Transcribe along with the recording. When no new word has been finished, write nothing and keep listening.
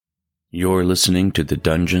You're listening to the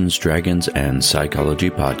Dungeons, Dragons, and Psychology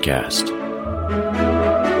Podcast.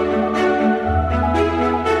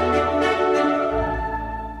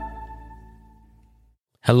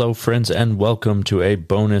 Hello, friends, and welcome to a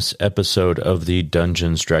bonus episode of the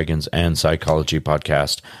Dungeons, Dragons, and Psychology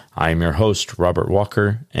Podcast. I'm your host, Robert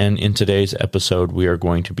Walker, and in today's episode, we are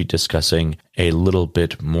going to be discussing a little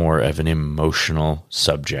bit more of an emotional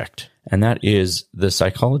subject, and that is the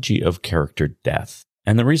psychology of character death.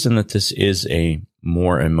 And the reason that this is a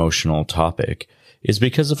more emotional topic is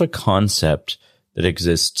because of a concept that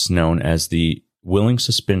exists known as the willing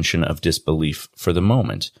suspension of disbelief for the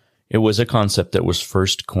moment. It was a concept that was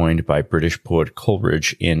first coined by British poet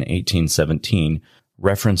Coleridge in 1817,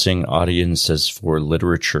 referencing audiences for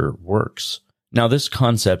literature works. Now, this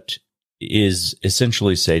concept is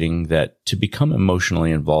essentially stating that to become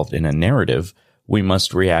emotionally involved in a narrative, we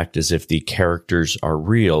must react as if the characters are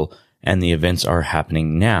real and the events are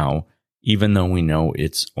happening now, even though we know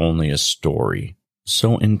it's only a story.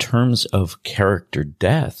 So in terms of character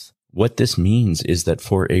death, what this means is that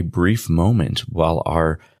for a brief moment, while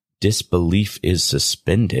our disbelief is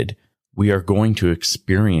suspended, we are going to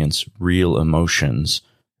experience real emotions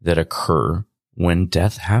that occur when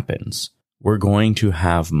death happens. We're going to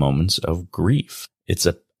have moments of grief. It's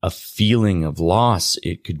a feeling of loss.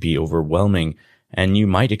 It could be overwhelming, and you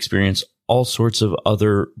might experience all sorts of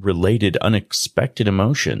other related unexpected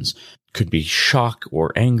emotions. Could be shock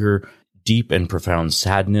or anger, deep and profound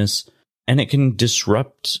sadness, and it can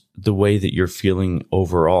disrupt the way that you're feeling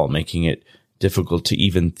overall, making it difficult to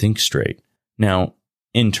even think straight. Now,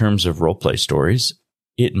 in terms of roleplay stories,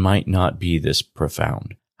 it might not be this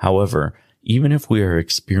profound. However, even if we are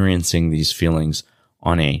experiencing these feelings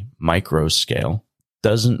on a micro scale,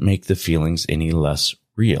 doesn't make the feelings any less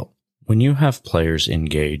real. When you have players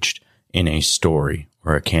engaged in a story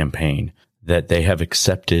or a campaign that they have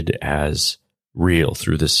accepted as real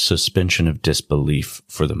through the suspension of disbelief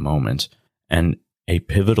for the moment, and a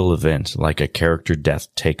pivotal event like a character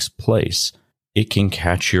death takes place, it can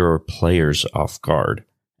catch your players off guard,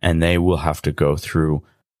 and they will have to go through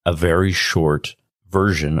a very short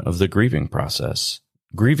version of the grieving process.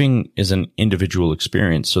 Grieving is an individual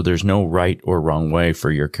experience, so there's no right or wrong way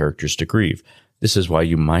for your characters to grieve. This is why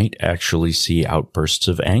you might actually see outbursts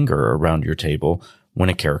of anger around your table when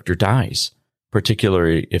a character dies,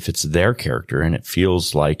 particularly if it's their character and it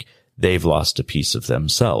feels like they've lost a piece of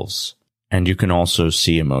themselves. And you can also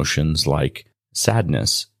see emotions like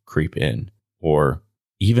sadness creep in, or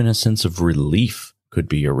even a sense of relief could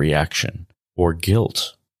be a reaction, or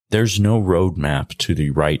guilt. There's no roadmap to the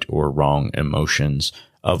right or wrong emotions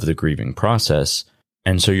of the grieving process.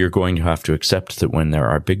 And so you're going to have to accept that when there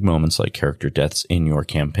are big moments like character deaths in your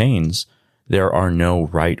campaigns, there are no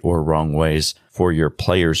right or wrong ways for your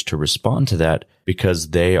players to respond to that, because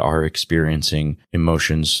they are experiencing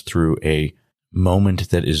emotions through a moment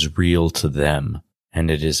that is real to them. And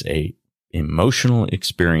it is a emotional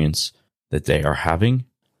experience that they are having,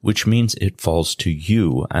 which means it falls to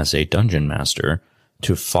you as a dungeon master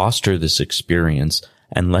to foster this experience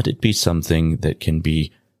and let it be something that can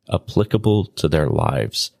be applicable to their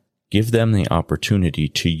lives. Give them the opportunity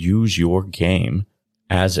to use your game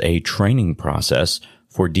as a training process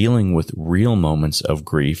for dealing with real moments of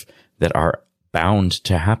grief that are bound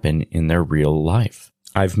to happen in their real life.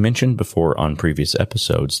 I've mentioned before on previous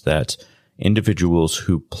episodes that individuals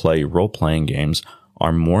who play role-playing games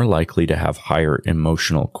are more likely to have higher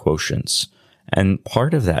emotional quotients. And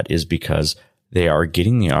part of that is because they are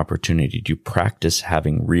getting the opportunity to practice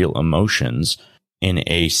having real emotions in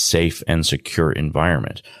a safe and secure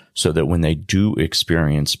environment, so that when they do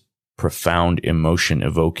experience profound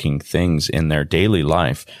emotion-evoking things in their daily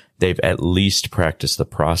life, they've at least practiced the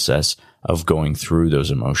process of going through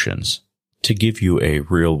those emotions. To give you a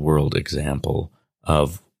real-world example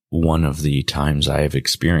of one of the times I have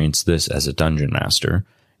experienced this as a dungeon master,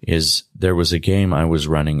 is there was a game I was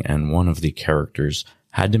running, and one of the characters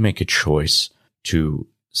had to make a choice to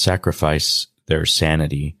sacrifice their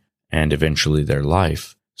sanity and eventually their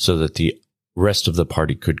life, so that the rest of the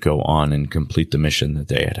party could go on and complete the mission that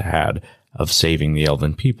they had had of saving the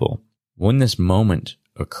elven people. When this moment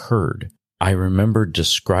occurred, I remember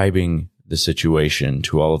describing the situation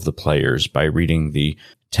to all of the players by reading the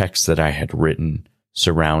text that I had written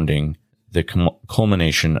surrounding the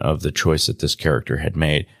culmination of the choice that this character had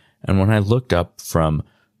made. And when I looked up from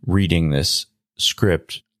reading this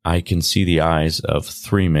script, I can see the eyes of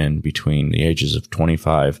three men between the ages of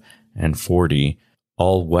 25 and 40,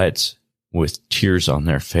 all wet with tears on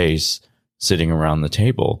their face, sitting around the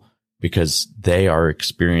table, because they are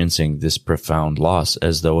experiencing this profound loss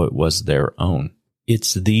as though it was their own.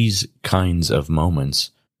 It's these kinds of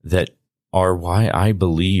moments that are why I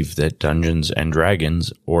believe that Dungeons and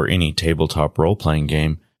Dragons, or any tabletop role-playing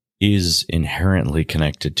game, is inherently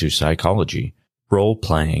connected to psychology.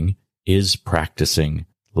 Role-playing is practicing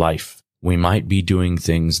life. We might be doing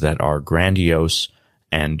things that are grandiose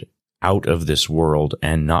and out of this world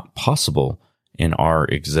and not possible in our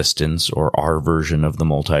existence or our version of the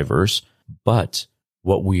multiverse, but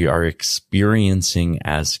what we are experiencing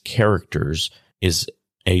as characters is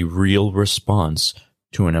a real response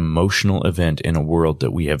to an emotional event in a world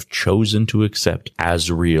that we have chosen to accept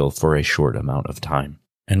as real for a short amount of time.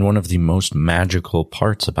 And one of the most magical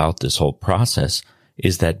parts about this whole process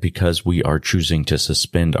is that because we are choosing to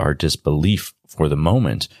suspend our disbelief for the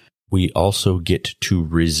moment, we also get to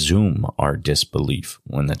resume our disbelief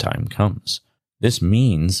when the time comes. This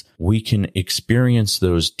means we can experience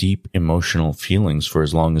those deep emotional feelings for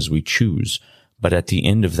as long as we choose, but at the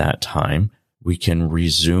end of that time, we can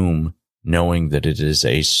resume knowing that it is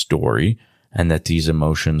a story and that these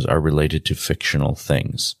emotions are related to fictional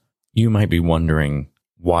things. You might be wondering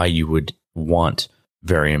why you would want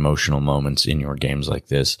very emotional moments in your games like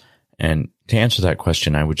this. And to answer that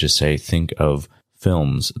question, I would just say think of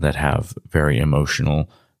films that have very emotional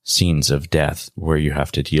scenes of death where you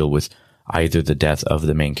have to deal with either the death of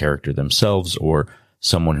the main character themselves or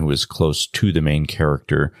someone who is close to the main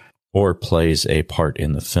character or plays a part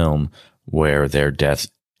in the film where their death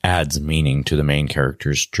adds meaning to the main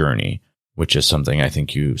character's journey, which is something I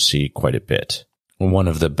think you see quite a bit. One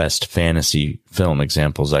of the best fantasy film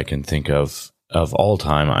examples I can think of all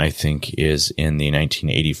time, I think, is in the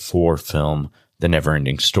 1984 film, The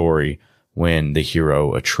Neverending Story, when the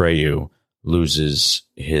hero Atreyu loses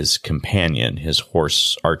his companion, his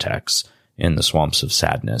horse Artax, in the swamps of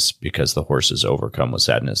sadness because the horse is overcome with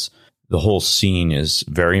sadness. The whole scene is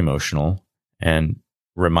very emotional and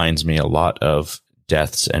reminds me a lot of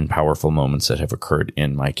deaths and powerful moments that have occurred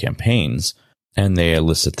in my campaigns, and they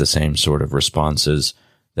elicit the same sort of responses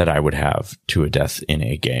that I would have to a death in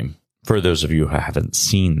a game. For those of you who haven't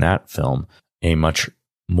seen that film, a much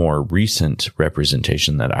more recent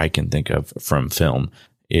representation that I can think of from film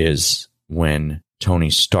is when Tony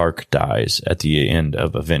Stark dies at the end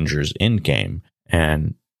of Avengers Endgame,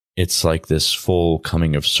 and it's like this full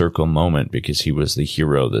coming of circle moment because he was the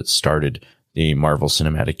hero that started the Marvel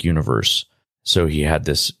Cinematic Universe. So he had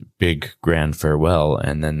this big grand farewell,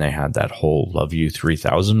 and then they had that whole Love You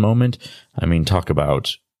 3000 moment. I mean, talk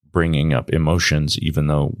about bringing up emotions, even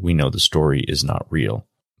though we know the story is not real.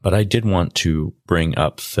 But I did want to bring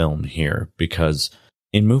up film here because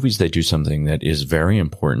in movies, they do something that is very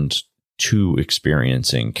important to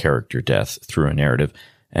experiencing character death through a narrative.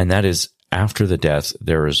 And that is after the death,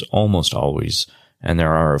 there is almost always, and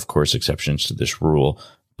there are, of course, exceptions to this rule,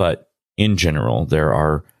 but in general, there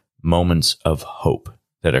are moments of hope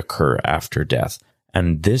that occur after death.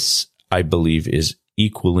 And this, I believe, is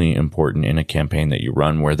equally important in a campaign that you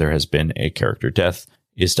run where there has been a character death,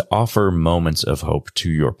 is to offer moments of hope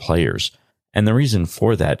to your players. And the reason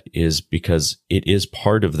for that is because it is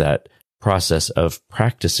part of that process of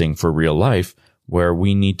practicing for real life where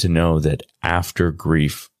we need to know that after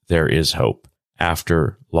grief, there is hope.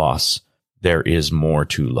 After loss, there is more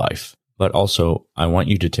to life. But also, I want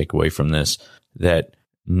you to take away from this that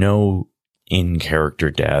no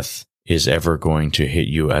in-character death is ever going to hit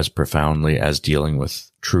you as profoundly as dealing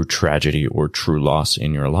with true tragedy or true loss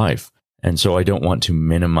in your life. And so I don't want to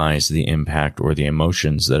minimize the impact or the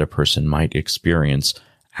emotions that a person might experience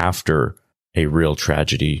after a real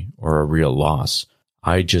tragedy or a real loss.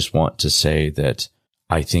 I just want to say that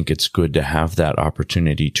I think it's good to have that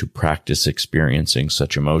opportunity to practice experiencing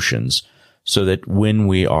such emotions so that when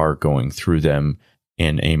we are going through them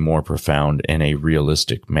in a more profound and a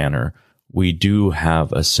realistic manner, we do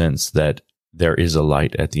have a sense that there is a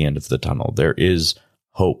light at the end of the tunnel. There is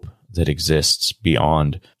hope that exists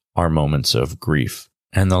beyond our moments of grief.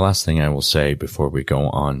 And the last thing I will say before we go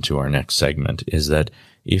on to our next segment is that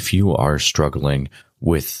if you are struggling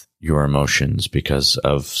with your emotions because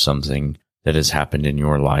of something that has happened in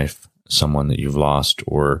your life, someone that you've lost,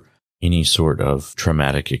 or any sort of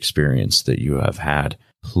traumatic experience that you have had,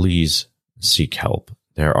 please seek help.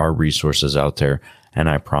 There are resources out there, and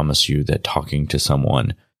I promise you that talking to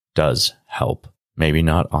someone does help. Maybe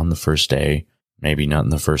not on the first day, maybe not in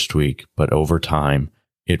the first week, but over time,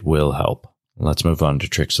 it will help. Let's move on to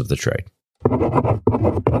tricks of the trade.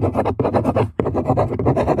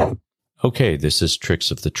 Okay, this is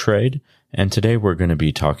Tricks of the Trade, and today we're going to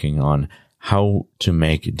be talking on how to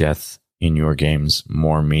make death in your games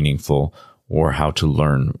more meaningful, or how to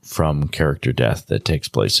learn from character death that takes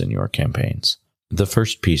place in your campaigns. The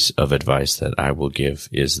first piece of advice that I will give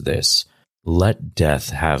is this: let death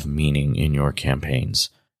have meaning in your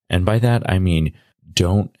campaigns. And by that, I mean,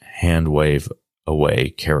 don't hand wave away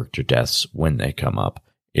character deaths when they come up.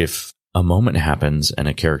 If a moment happens and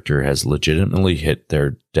a character has legitimately hit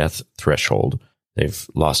their death threshold, they've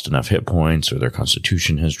lost enough hit points or their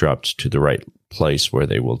constitution has dropped to the right place where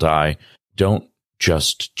they will die, don't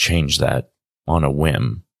just change that on a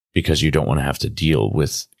whim because you don't want to have to deal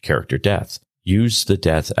with character death. Use the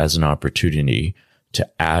death as an opportunity to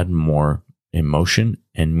add more emotion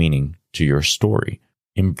and meaning to your story.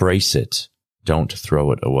 Embrace it. Don't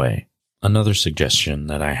throw it away. Another suggestion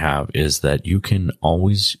that I have is that you can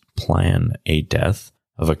always plan a death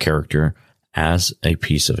of a character as a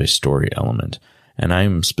piece of a story element. And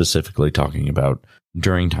I'm specifically talking about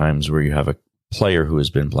during times where you have a player who has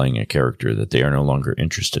been playing a character that they are no longer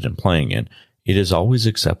interested in playing in. It is always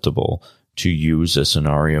acceptable to use a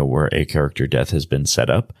scenario where a character death has been set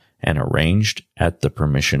up and arranged at the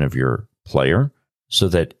permission of your player so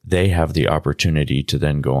that they have the opportunity to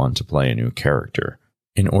then go on to play a new character.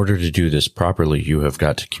 In order to do this properly, you have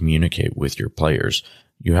got to communicate with your players.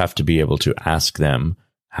 You have to be able to ask them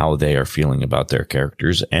how they are feeling about their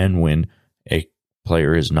characters, and when a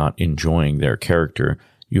player is not enjoying their character,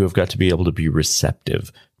 you have got to be able to be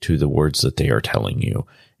receptive to the words that they are telling you.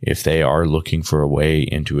 If they are looking for a way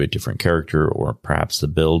into a different character, or perhaps the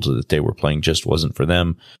build that they were playing just wasn't for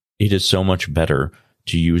them, it is so much better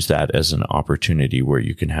to use that as an opportunity where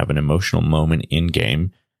you can have an emotional moment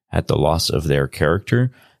in-game at the loss of their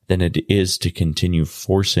character than it is to continue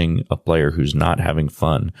forcing a player who's not having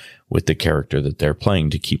fun with the character that they're playing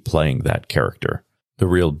to keep playing that character. The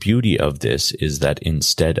real beauty of this is that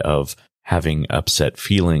instead of having upset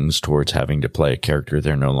feelings towards having to play a character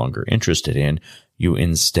they're no longer interested in, you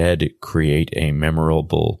instead create a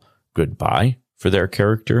memorable goodbye for their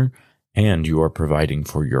character, and you are providing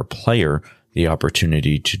for your player the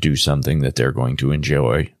opportunity to do something that they're going to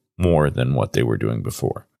enjoy more than what they were doing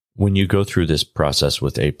before. When you go through this process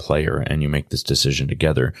with a player and you make this decision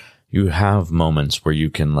together, you have moments where you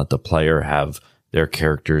can let the player have their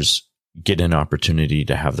characters get an opportunity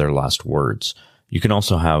to have their last words. You can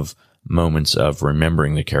also have moments of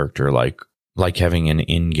remembering the character, like having an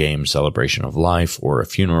in-game celebration of life or a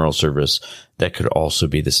funeral service that could also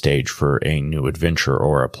be the stage for a new adventure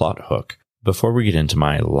or a plot hook. Before we get into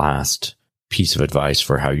my last piece of advice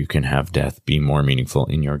for how you can have death be more meaningful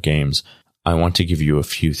in your games, I want to give you a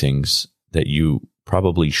few things that you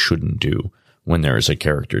probably shouldn't do when there is a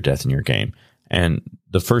character death in your game. And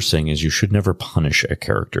the first thing is you should never punish a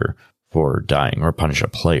character for dying or punish a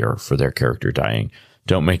player for their character dying.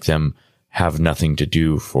 Don't make them have nothing to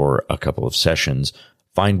do for a couple of sessions.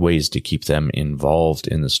 Find ways to keep them involved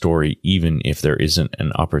in the story, even if there isn't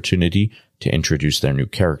an opportunity to introduce their new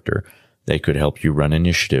character. They could help you run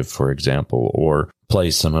initiative, for example, or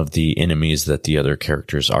play some of the enemies that the other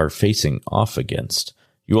characters are facing off against.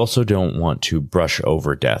 You also don't want to brush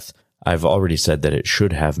over death. I've already said that it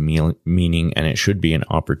should have meaning, and it should be an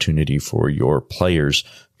opportunity for your players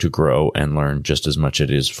to grow and learn just as much as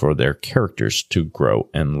it is for their characters to grow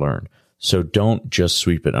and learn. So don't just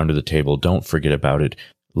sweep it under the table. Don't forget about it.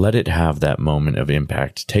 Let it have that moment of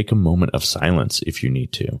impact. Take a moment of silence if you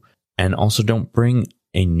need to. And also don't bring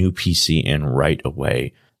a new PC in right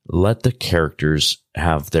away. Let the characters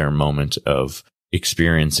have their moment of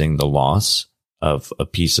experiencing the loss of a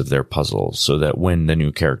piece of their puzzle so that when the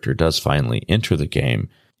new character does finally enter the game,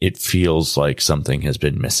 it feels like something has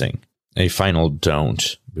been missing. A final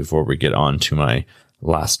don't, before we get on to my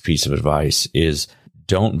last piece of advice, is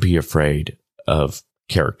don't be afraid of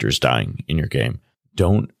characters dying in your game.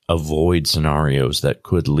 Don't avoid scenarios that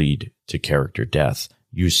could lead to character death.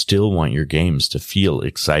 You still want your games to feel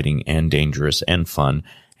exciting and dangerous and fun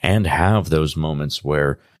and have those moments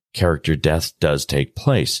where character death does take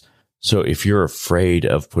place. So if you're afraid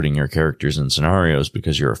of putting your characters in scenarios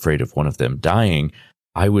because you're afraid of one of them dying,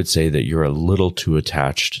 I would say that you're a little too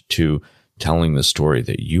attached to telling the story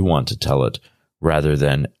that you want to tell it rather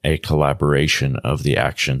than a collaboration of the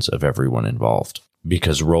actions of everyone involved.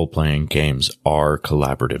 Because role-playing games are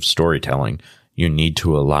collaborative storytelling, you need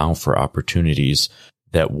to allow for opportunities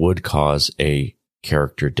that would cause a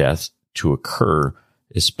character death to occur,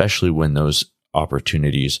 especially when those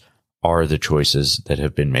opportunities are the choices that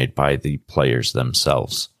have been made by the players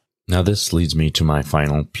themselves. Now, this leads me to my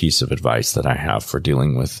final piece of advice that I have for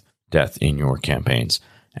dealing with death in your campaigns,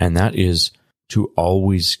 and that is to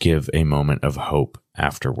always give a moment of hope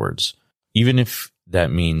afterwards. Even if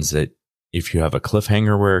that means that if you have a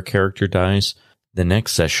cliffhanger where a character dies, the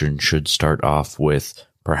next session should start off with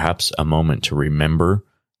perhaps a moment to remember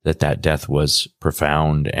that that death was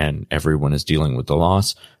profound and everyone is dealing with the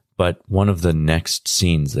loss. But one of the next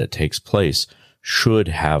scenes that takes place should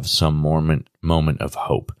have some moment of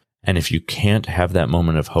hope. And if you can't have that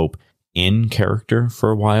moment of hope in character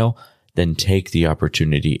for a while, then take the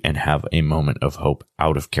opportunity and have a moment of hope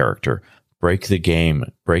out of character. Break the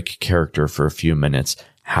game, break character for a few minutes,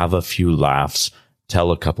 have a few laughs,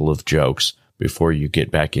 tell a couple of jokes before you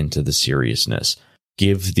get back into the seriousness.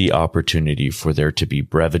 Give the opportunity for there to be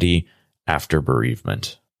brevity after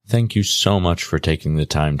bereavement. Thank you so much for taking the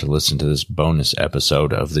time to listen to this bonus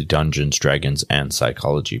episode of the Dungeons, Dragons, and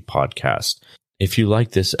Psychology podcast. If you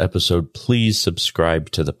like this episode, please subscribe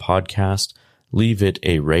to the podcast, leave it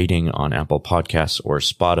a rating on Apple Podcasts or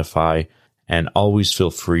Spotify, and always feel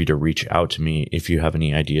free to reach out to me if you have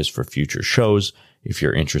any ideas for future shows. If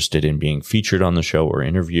you're interested in being featured on the show or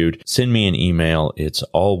interviewed, send me an email. It's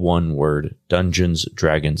all one word,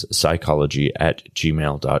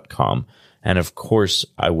 dungeonsdragonspsychology@gmail.com. And of course,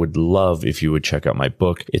 I would love if you would check out my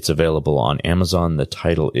book. It's available on Amazon. The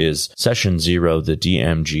title is Session Zero, the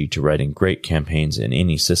DMG to Writing Great Campaigns in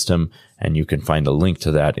Any System. And you can find a link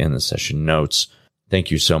to that in the session notes. Thank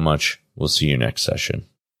you so much. We'll see you next session.